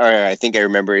 or I think I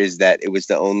remember, is that it was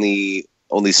the only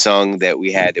song that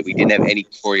we had that we didn't have any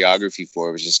choreography for.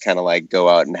 It was just kind of like go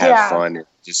out and have Yeah. fun and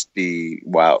just be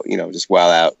wow, just wow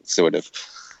out sort of.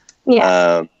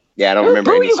 yeah. I don't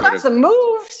remember any you sort got of. some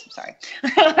moves. Sorry.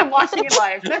 I'm watching it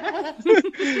live.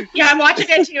 Yeah, I'm watching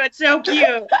it too. It's so cute.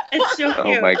 It's so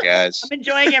cute. Oh my gosh! I'm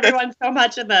enjoying everyone so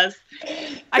much in this.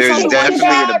 I saw There's the definitely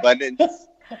one- an abundance.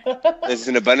 There's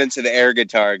an abundance of air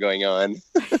guitar going on.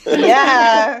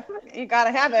 Yeah. You got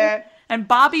to have it. and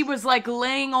Bobby was like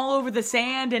laying all over the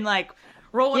sand and like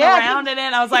rolling Yeah. around in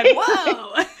it. I was like,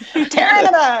 whoa. Tearing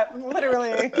it up,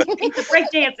 literally. He's a break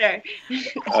dancer.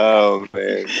 Oh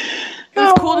man! It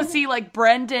was cool to see like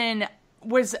Brendan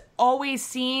was always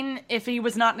seen, if he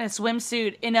was not in a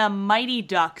swimsuit, in a Mighty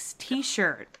Ducks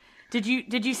t-shirt. Did you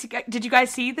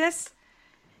guys see this?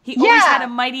 He always Yeah. had a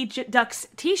Mighty Ducks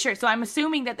t-shirt, so I'm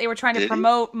assuming that they were trying to Did he?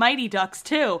 promote Mighty Ducks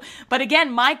too. But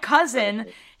again, my cousin,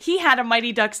 he had a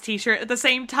Mighty Ducks t-shirt at the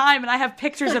same time, and I have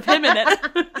pictures of him in it.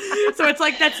 So it's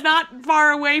like that's not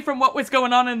far away from what was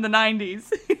going on in the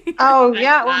 90s. Oh,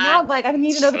 yeah. Well, now, like, I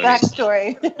need to know the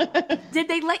backstory. Did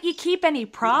they let you keep any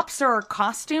props or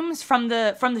costumes from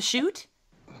the shoot?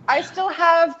 I still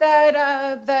have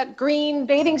that green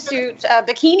bathing suit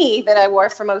bikini that I wore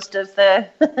for most of the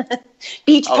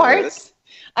beach Oh, parts.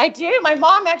 I do. My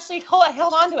mom actually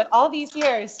held on to it all these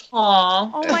years.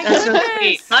 Aw. Oh my That's so goodness.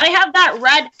 sweet. I have that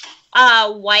red,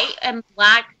 white and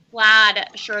black plaid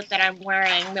shirt that I'm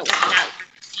wearing that was in that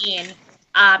scene.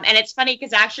 And it's funny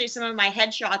because actually some of my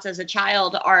headshots as a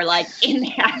child are like in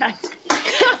that.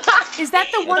 Is that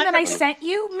the one that I sent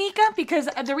you, Mika? Because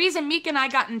the reason Mika and I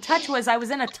got in touch was I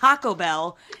was in a Taco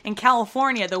Bell in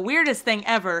California, the weirdest thing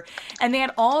ever, and they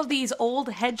had all of these old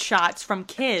headshots from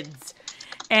kids.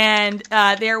 And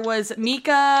there was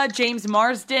Mika, James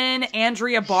Marsden,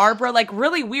 Andrea Barbara, like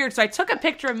really weird. So I took a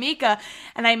picture of Mika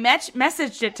and I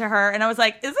messaged it to her and I was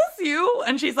like, "Is this you?"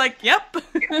 And she's like, "Yep."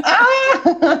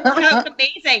 That's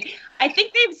amazing. I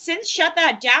think they've since shut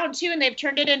that down too, and they've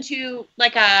turned it into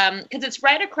like because it's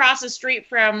right across the street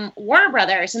from Warner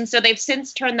Brothers, and so they've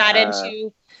since turned that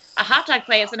into a hot dog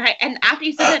place. And after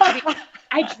you said that to me,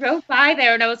 I drove by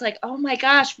there and I was like, oh my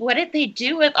gosh, what did they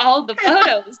do with all the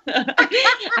photos?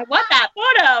 I want that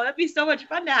photo. That'd be so much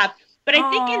fun to have. But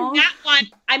I think in that one,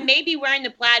 I may be wearing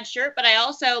the plaid shirt, but I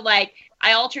also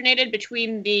I alternated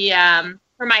between the,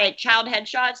 for my child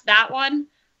headshots, that one,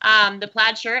 the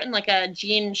plaid shirt and like a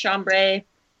jean chambray,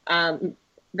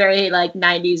 very like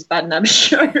 90s button-up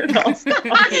shirt also.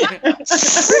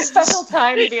 Special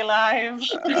time to be alive.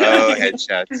 Oh,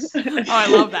 headshots. Oh, I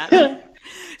love that.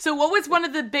 So what was one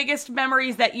of the biggest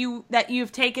memories that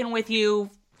you've taken with you,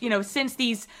 since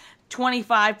these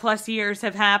 25 plus years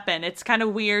have happened? It's kind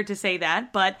of weird to say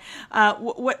that, but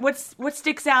what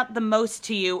sticks out the most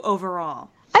to you overall?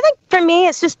 I think for me,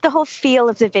 it's just the whole feel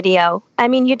of the video. I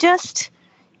mean, you just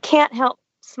can't help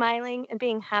smiling and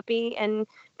being happy and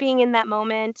being in that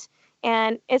moment.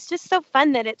 And it's just so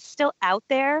fun that it's still out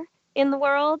there in the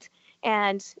world.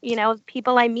 And,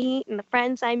 people I meet and the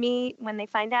friends I meet when they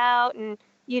find out, and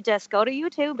you just go to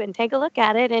YouTube and take a look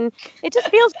at it. And it just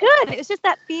feels good. It's just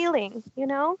that feeling,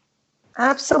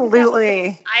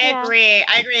 Absolutely. I agree.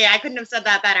 I couldn't have said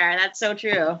that better. That's so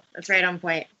true. That's right on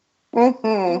point.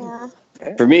 Mm-hmm.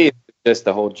 Yeah. For me, it's just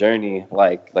the whole journey.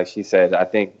 Like she said, I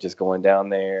think just going down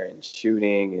there and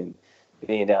shooting and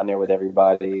being down there with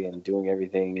everybody and doing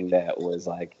everything that was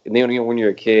like, and then when you're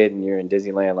a kid and you're in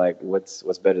Disneyland, like what's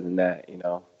better than that,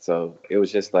 So it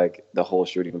was just like the whole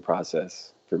shooting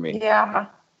process for me. Yeah.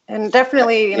 And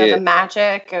definitely, the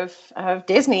magic of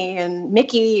Disney and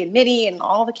Mickey and Minnie and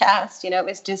all the cast, it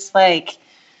was just like,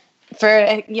 for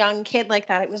a young kid like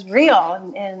that, it was real,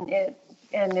 and it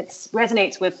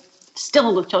resonates with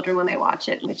children when they watch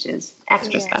it, which is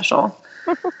extra special.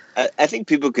 I think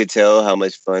people could tell how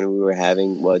much fun we were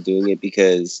having while doing it,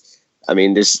 because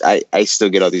I still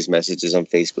get all these messages on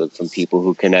Facebook from people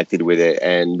who connected with it,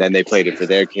 and then they played it for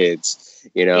their kids,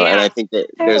 and I think that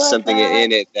there's something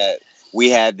in it that we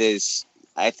had this.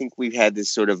 I think we've had this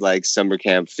sort of like summer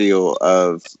camp feel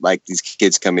of like these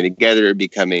kids coming together,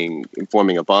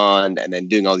 forming a bond, and then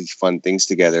doing all these fun things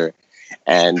together.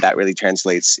 And that really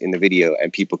translates in the video,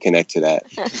 and people connect to that.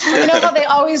 You know how they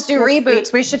always do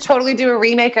reboots? We should totally do a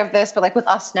remake of this, but like with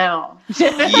us now.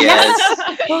 Yes.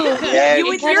 Yes. You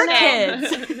with your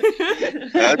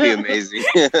kids. That'd be amazing.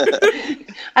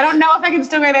 I don't know if I can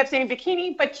still wear that same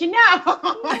bikini, but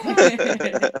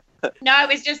No, I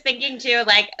was just thinking too,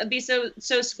 like it'd be so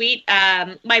sweet.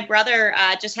 My brother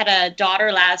just had a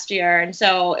daughter last year, and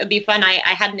so it'd be fun. I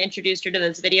hadn't introduced her to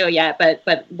this video yet,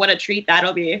 but what a treat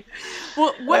that'll be.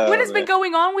 Well, what has been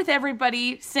going on with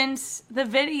everybody since the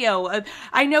video?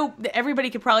 I know that everybody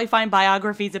could probably find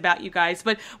biographies about you guys,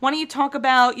 but why don't you talk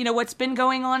about, what's been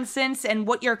going on since and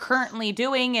what you're currently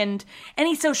doing and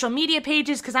any social media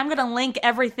pages, because I'm going to link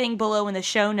everything below in the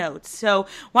show notes. So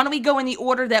why don't we go in the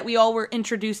order that we all were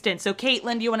introduced in? So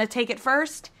Caitlin, do you want to take it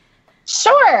first?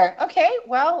 Sure. Okay.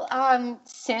 Well,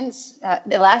 since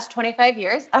the last 25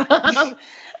 years,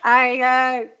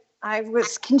 I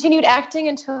was continued acting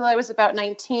until I was about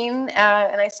 19,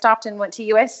 and I stopped and went to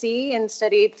USC and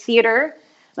studied theater.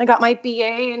 I got my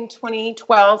BA in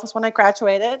 2012. That's when I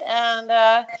graduated.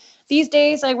 And these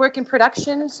days I work in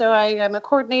production, so I am a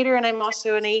coordinator and I'm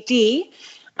also an AD.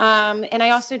 And I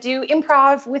also do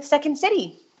improv with Second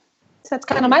City. So that's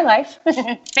kind of my life.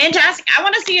 Fantastic. I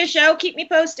want to see a show. Keep me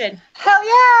posted. Hell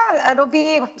yeah. It'll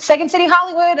be Second City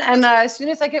Hollywood. And as soon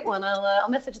as I get one, I'll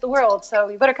message the world. So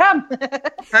you better come.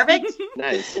 Perfect.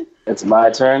 Nice. It's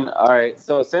my turn. All right.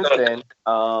 So since then,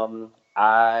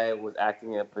 I was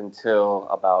acting up until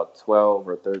about 12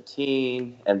 or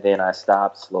 13. And then I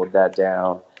stopped, slowed that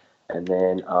down. And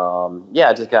then,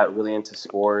 I just got really into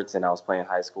sports. And I was playing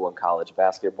high school and college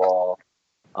basketball.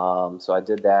 So I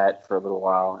did that for a little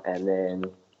while, and then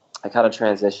I kind of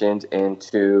transitioned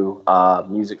into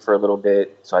music for a little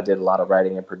bit. So I did a lot of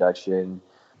writing and production.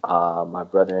 My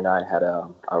brother and I had a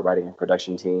writing and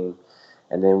production team,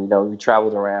 and then we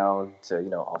traveled around to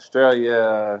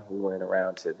Australia. We went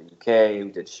around to the UK.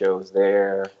 We did shows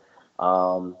there.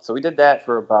 So we did that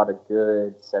for about a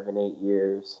good 7-8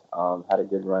 years. Had a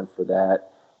good run for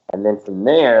that, and then from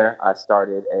there I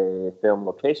started a film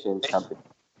locations company.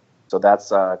 So that's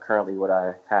currently what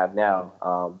I have now.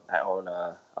 I own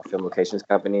a film locations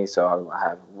company, so I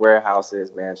have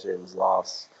warehouses, mansions,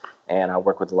 lofts, and I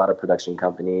work with a lot of production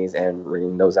companies and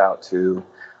renting those out to,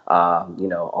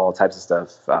 all types of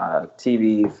stuff,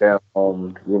 TV,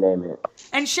 film, you name it.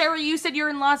 And Sherry, you said you're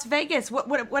in Las Vegas.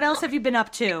 What else have you been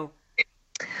up to?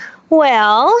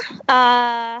 Well,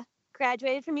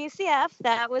 graduated from UCF.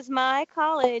 That was my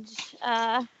college.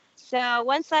 So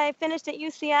once I finished at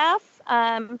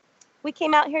UCF, we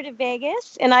came out here to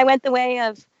Vegas, and I went the way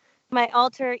of my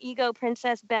alter ego,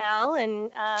 Princess Belle, and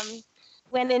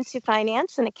went into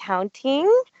finance and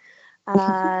accounting.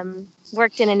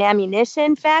 Worked in an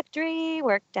ammunition factory,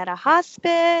 worked at a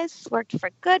hospice, worked for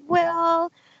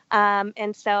Goodwill.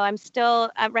 And so I'm still,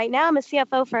 right now I'm a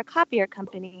CFO for a copier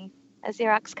company, a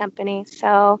Xerox company.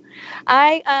 So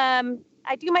I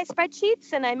do my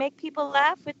spreadsheets and I make people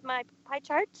laugh with my pie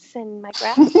charts and my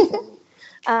graphs.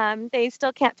 And, they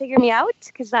still can't figure me out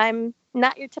because I'm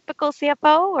not your typical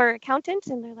CFO or accountant.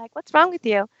 And they're like, what's wrong with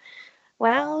you?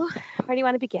 Well, where do you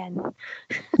want to begin?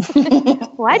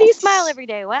 Why do you smile every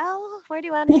day? Well, where do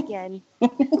you want to begin? You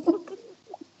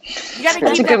got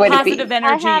to keep that positive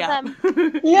energy up.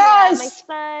 Yes.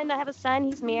 I have a son,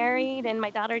 he's married, and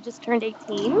my daughter just turned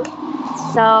 18.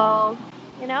 So,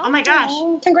 you know. Oh my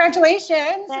gosh.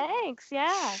 Congratulations. Thanks,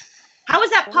 yeah. How is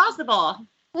that possible?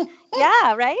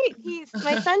 Yeah, right?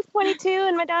 My son's 22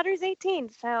 and my daughter's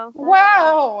 18, so.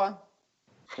 Wow.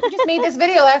 You just made this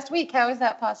video last week. How is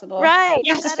that possible? Right.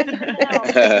 Yes.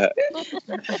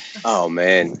 Oh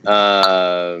man.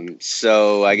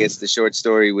 So I guess the short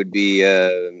story would be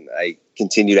I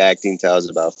continued acting till I was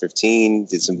about 15.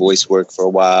 Did some voice work for a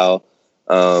while.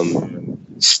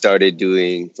 Started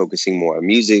focusing more on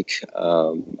music.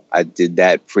 I did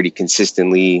that pretty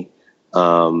consistently.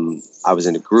 I was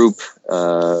in a group.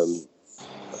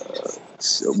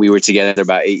 So we were together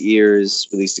about 8 years.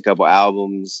 Released a couple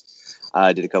albums.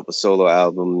 I did a couple solo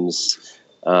albums.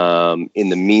 In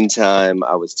the meantime,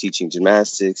 I was teaching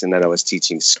gymnastics, and then I was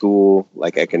teaching school,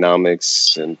 like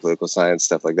economics and political science,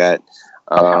 stuff like that.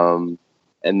 And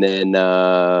then,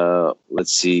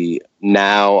 let's see,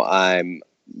 now I'm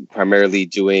primarily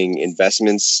doing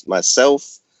investments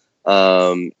myself.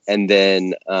 And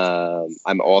then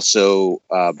I'm also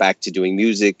back to doing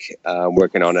music. I'm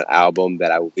working on an album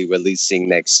that I will be releasing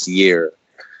next year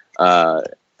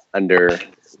under...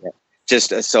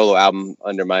 just a solo album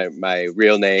under my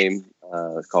real name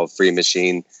called Free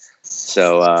Machine.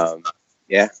 So,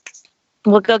 yeah.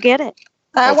 We'll go get it.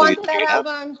 I want that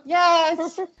album.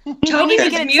 Yes.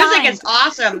 Toby's music is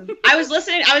awesome. I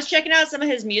was checking out some of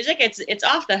his music. It's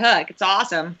off the hook. It's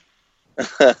awesome.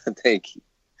 Thank you.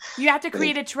 You have to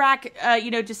create a track,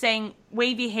 just saying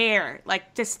wavy hair.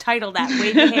 Like, just title that,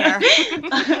 wavy hair.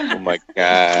 Oh, my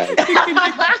God.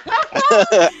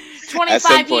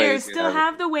 25 years, still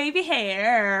have the wavy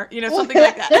hair. Something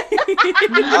like that.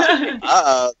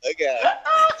 Look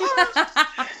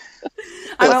at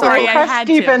I'm sorry, I had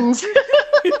to.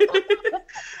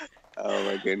 Oh,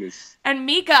 my goodness. And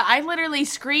Mika, I literally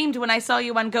screamed when I saw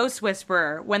you on Ghost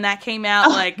Whisperer when that came out,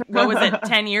 what was it,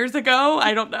 10 years ago?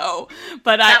 I don't know.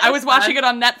 But I was watching it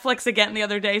on Netflix again the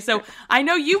other day. So I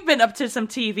know you've been up to some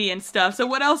TV and stuff. So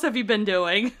what else have you been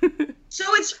doing? So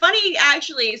it's funny,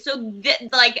 actually. So,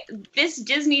 this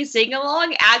Disney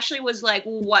sing-along actually was,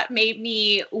 what made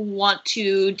me want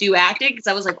to do acting. Because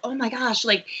I was like, oh, my gosh,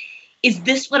 is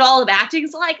this what all of acting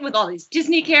is like with all these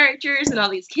Disney characters and all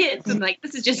these kids? And,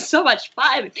 this is just so much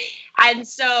fun. And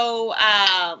so,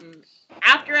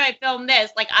 after I filmed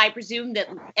this, I presumed that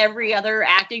every other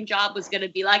acting job was going to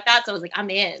be like that. So I was like, I'm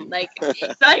in. So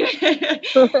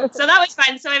that was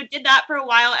fun. So I did that for a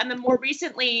while. And then more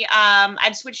recently,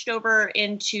 I've switched over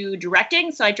into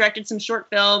directing. So I directed some short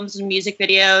films and music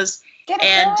videos.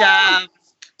 And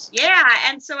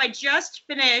so I just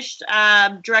finished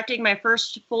directing my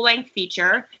first full-length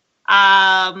feature,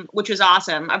 which was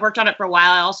awesome. I've worked on it for a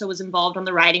while. I also was involved on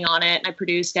the writing on it, and I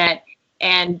produced it.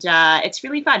 And it's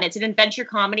really fun. It's an adventure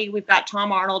comedy. We've got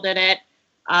Tom Arnold in it.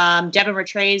 Devin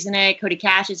Rattray's in it. Cody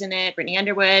Cash is in it. Brittany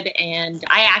Underwood. And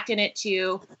I act in it,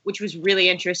 too, which was really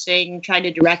interesting, trying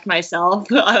to direct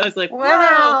myself. I was like,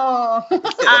 wow.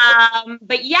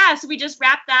 But, yeah, so we just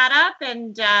wrapped that up.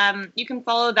 And you can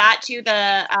follow that, too.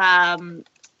 The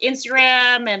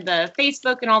Instagram and the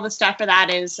Facebook and all the stuff for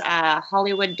that is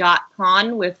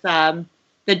Hollywood.con with the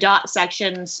dot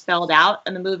section spelled out.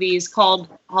 And the movie is called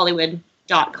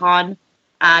Hollywood.con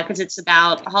because it's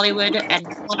about Hollywood and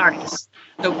con artists.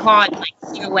 So con,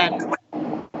 C-O-N. So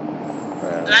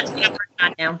that's what I'm working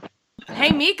on now.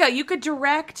 Hey, Mika, you could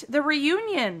direct the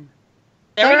reunion.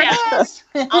 There we go.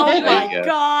 Oh, my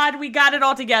God. We got it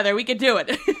all together. We could do it.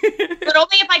 But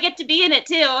only if I get to be in it,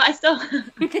 too. I still...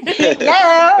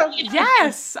 Yeah.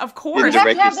 Yes, of course. You have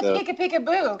to have the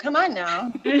peekaboo. Come on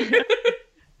now.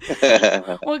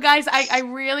 Well, guys, I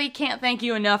really can't thank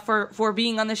you enough for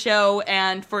being on the show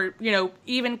and for,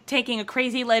 even taking a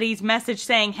Crazy Letty's message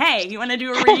saying, hey, you want to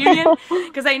do a reunion?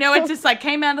 Because I know it just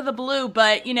came out of the blue,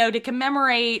 but, to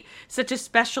commemorate such a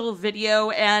special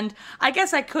video. And I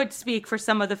guess I could speak for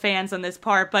some of the fans on this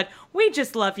part, but we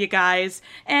just love you guys.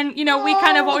 And, we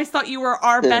kind of always thought you were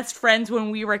our best friends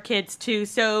when we were kids, too.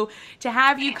 So to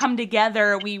have you come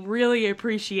together, we really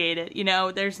appreciate it.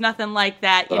 There's nothing like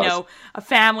that, a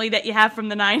family that you have from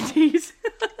the 90s.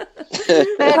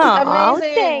 That's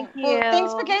amazing. Thank you. Well,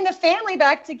 thanks for getting the family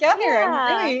back together. Yeah,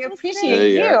 I really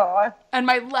appreciate you. And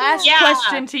my last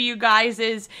question to you guys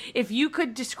is, if you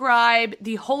could describe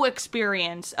the whole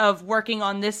experience of working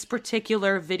on this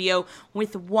particular video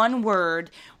with one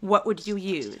word, what would you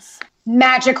use?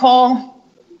 Magical.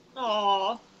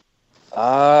 Aww.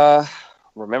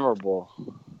 Memorable.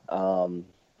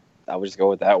 I would just go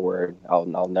with that word.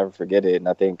 I'll never forget it. And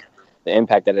I think the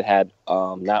impact that it had,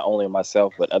 not only on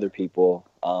myself, but other people,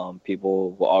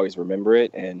 people will always remember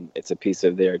it. And it's a piece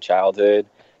of their childhood.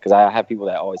 Because I have people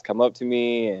that always come up to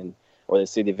me or they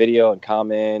see the video and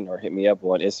comment or hit me up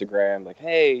on Instagram like,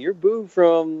 hey, you're Boo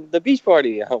from the beach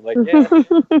party. I'm like, yeah.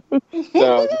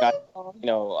 So,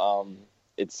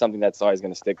 it's something that's always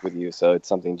going to stick with you. So it's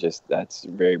something just that's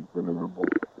very memorable.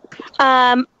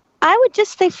 I would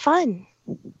just say fun.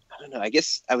 I don't know. I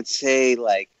guess I would say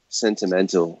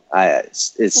sentimental. I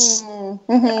just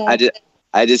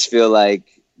feel like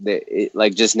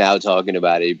just now talking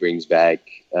about it brings back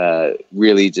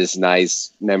really just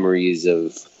nice memories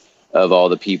of all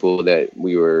the people that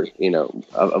we were,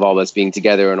 of all us being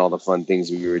together and all the fun things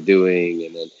we were doing.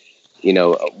 And then,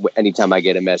 anytime I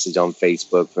get a message on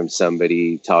Facebook from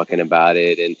somebody talking about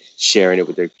it and sharing it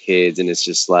with their kids, and it's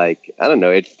just I don't know,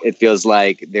 it feels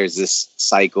like there's this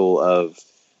cycle of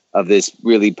this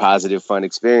really positive, fun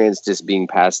experience just being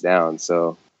passed down.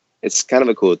 So it's kind of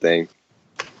a cool thing.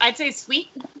 I'd say sweet,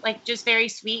 just very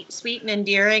sweet and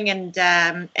endearing, and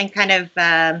kind of,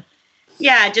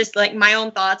 just my own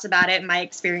thoughts about it, my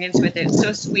experience with it.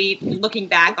 So sweet. Looking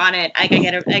back on it, I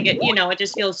get, it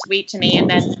just feels sweet to me. And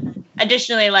then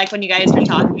additionally, when you guys were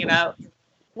talking about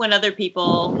when other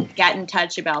people get in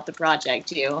touch about the project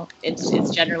too, it's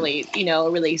generally, a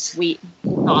really sweet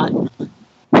thought.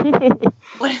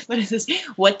 What is this?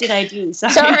 What did I do?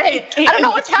 Sorry. I don't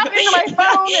know what's happening to my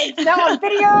phone. It's now on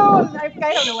video. I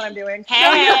don't know what I'm doing.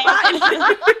 Hey.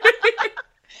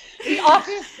 The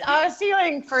office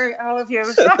ceiling for all of you.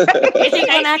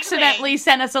 Caitlin accidentally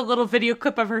sent us a little video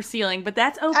clip of her ceiling, but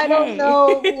that's okay. I don't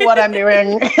know what I'm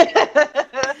doing.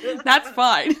 That's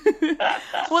fine.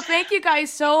 Well, thank you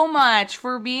guys so much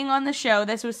for being on the show.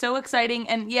 This was so exciting.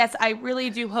 And yes, I really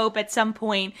do hope at some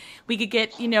point we could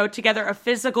get, together a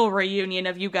physical reunion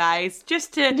of you guys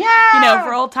just to,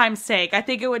 for old time's sake. I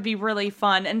think it would be really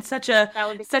fun and such a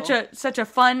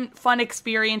fun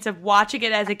experience of watching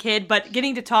it as a kid, but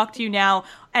getting to talk to you now,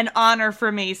 an honor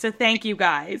for me. So thank you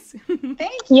guys.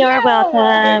 Thank you. You're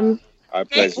welcome. Our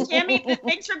pleasure. Tammy,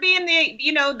 thanks for being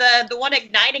the one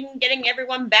igniting, getting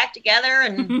everyone back together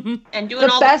and doing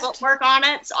all the footwork on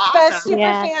it. It's awesome. Best super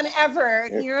fan ever.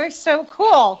 You're so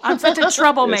cool. I'm such a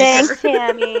troublemaker. Thanks,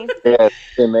 Tammy. Yeah,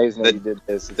 it's amazing that you did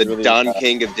this. It's The really, Don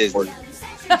King of Disney.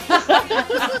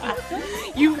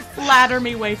 You flatter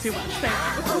me way too much.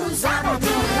 Thank you.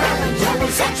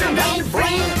 Set your name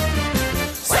free.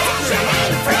 Set your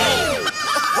name free.